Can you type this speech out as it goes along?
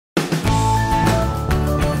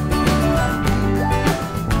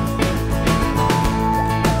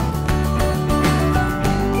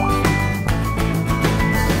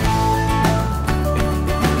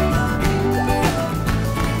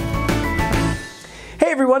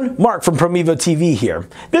Hey everyone, Mark from Promevo TV here.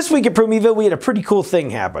 This week at Promevo we had a pretty cool thing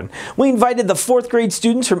happen. We invited the 4th grade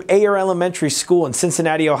students from Ayer Elementary School in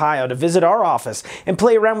Cincinnati, Ohio to visit our office and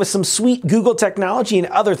play around with some sweet Google technology and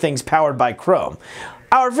other things powered by Chrome.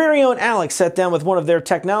 Our very own Alex sat down with one of their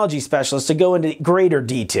technology specialists to go into greater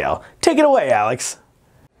detail. Take it away, Alex.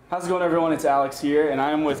 How's it going, everyone? It's Alex here, and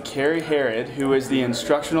I am with Cary Herrod, who is the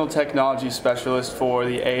Instructional Technology Specialist for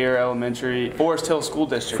the Ayer Elementary Forest Hill School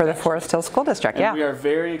District. For the Forest Hill School District, and yeah. We are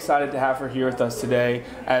very excited to have her here with us today,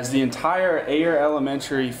 as the entire Ayer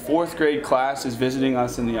Elementary 4th grade class is visiting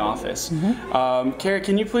us in the office. Cary,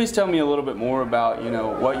 can you please tell me a little bit more about,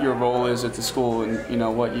 what your role is at the school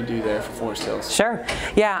and, what you do there for Forest Hills? Sure.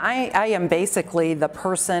 Yeah, I am basically the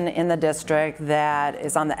person in the district that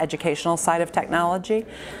is on the educational side of technology.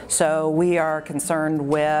 So we are concerned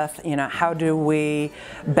with, how do we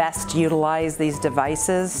best utilize these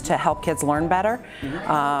devices to help kids learn better.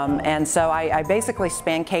 And so I basically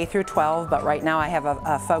span K through 12, but right now I have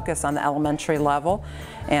a focus on the elementary level.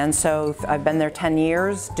 And so I've been there 10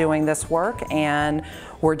 years doing this work, and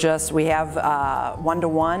we have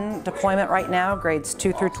one-to-one deployment right now, grades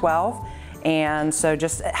 2 through 12. And so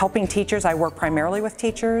just helping teachers, I work primarily with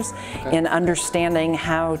teachers in understanding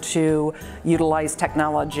how to utilize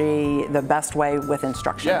technology the best way with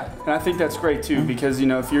instruction. Yeah, and I think that's great too, because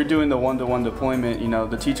if you're doing the one-to-one deployment,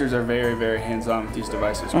 the teachers are very, very hands-on with these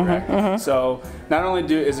devices, correct? So not only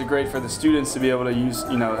is it great for the students to be able to use,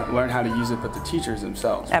 learn how to use it, but the teachers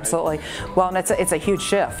themselves. Absolutely. Right? Well, and it's a huge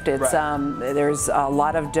shift. It's there's a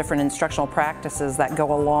lot of different instructional practices that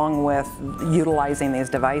go along with utilizing these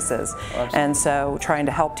devices. And so trying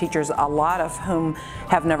to help teachers, a lot of whom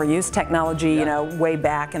have never used technology, way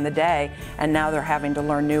back in the day, and now they're having to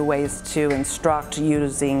learn new ways to instruct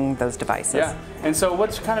using those devices. Yeah, and so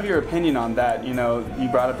what's kind of your opinion on that? You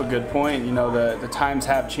brought up a good point, the times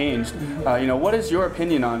have changed. What is your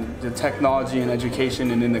opinion on the technology and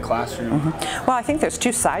education and in the classroom? Well, I think there's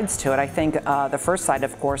two sides to it. I think the first side,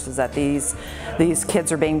 of course, is that these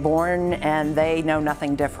kids are being born and they know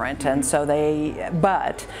nothing different, and so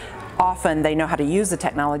often they know how to use the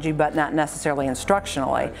technology, but not necessarily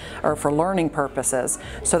instructionally or for learning purposes.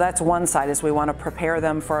 So that's one side, is we want to prepare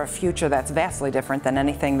them for a future that's vastly different than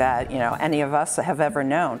anything that any of us have ever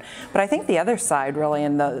known. But I think the other side, really,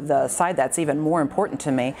 and the side that's even more important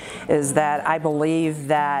to me, is that I believe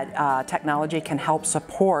that technology can help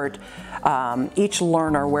support each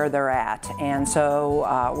learner where they're at. And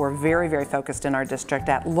so we're very, very focused in our district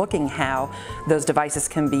at looking how those devices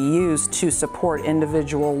can be used to support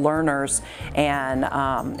individual learners and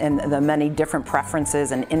the many different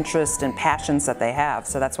preferences and interests and passions that they have.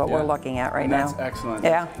 So that's what we're looking at right now. That's excellent.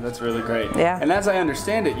 Yeah. That's really great. Yeah. And as I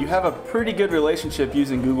understand it, you have a pretty good relationship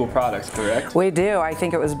using Google products, correct? We do. I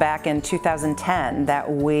think it was back in 2010 that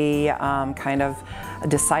we kind of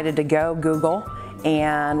decided to go Google,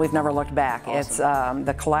 and we've never looked back. Awesome. It's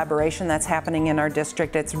the collaboration that's happening in our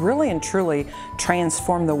district. It's really and truly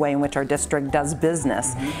transformed the way in which our district does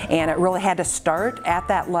business. And it really had to start at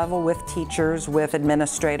that level with teachers, with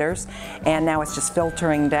administrators, and now it's just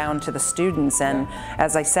filtering down to the students. And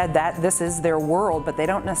as I said, this is their world, but they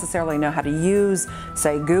don't necessarily know how to use,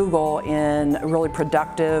 say, Google in really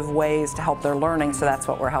productive ways to help their learning, so that's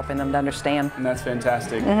what we're helping them to understand. And that's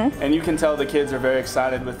fantastic. And you can tell the kids are very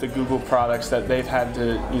excited with the Google products that they've had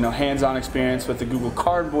to, hands-on experience with the Google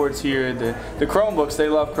Cardboards here, the Chromebooks. They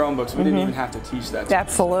love Chromebooks. We didn't even have to teach that.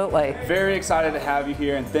 Absolutely. Very excited to have you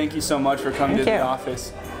here, and thank you so much for coming to the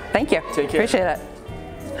office. Thank you. Take care. Appreciate it.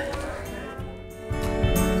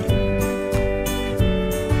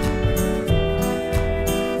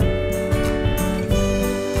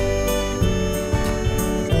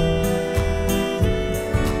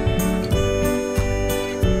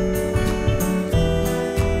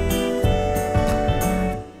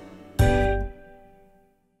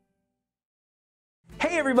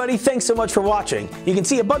 Hey everybody, thanks so much for watching. You can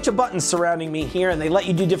see a bunch of buttons surrounding me here, and they let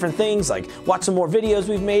you do different things like watch some more videos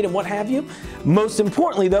we've made and what have you. Most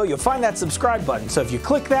importantly though, you'll find that subscribe button, so if you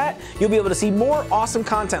click that, you'll be able to see more awesome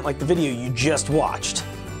content like the video you just watched.